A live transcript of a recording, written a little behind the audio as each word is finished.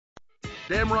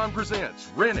Damron presents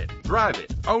Rent It, Drive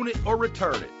It, Own It, or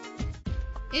Return It.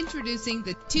 Introducing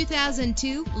the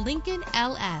 2002 Lincoln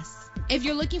LS. If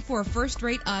you're looking for a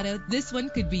first-rate auto, this one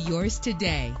could be yours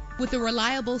today. With a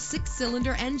reliable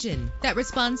 6-cylinder engine that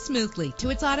responds smoothly to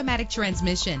its automatic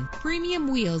transmission,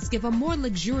 premium wheels give a more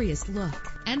luxurious look.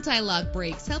 Anti-lock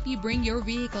brakes help you bring your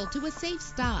vehicle to a safe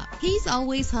stop. He's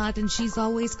always hot and she's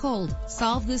always cold.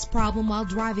 Solve this problem while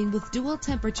driving with dual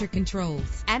temperature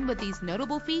controls. And with these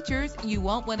notable features, you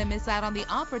won't want to miss out on the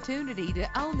opportunity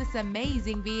to own this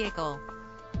amazing vehicle.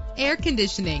 Air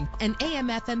conditioning, an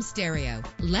AM/FM stereo.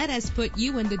 Let us put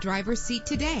you in the driver's seat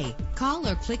today. Call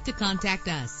or click to contact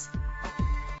us.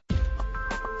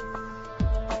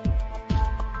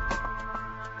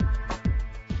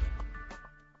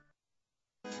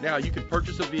 Now you can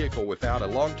purchase a vehicle without a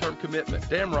long-term commitment.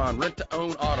 Damron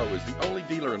Rent-to-Own Auto is the only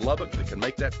dealer in Lubbock that can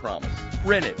make that promise.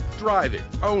 Rent it, drive it,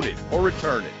 own it, or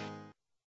return it.